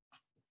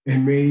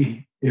 And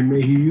may he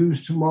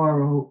use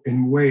tomorrow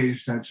in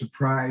ways that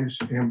surprise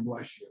and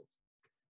bless you.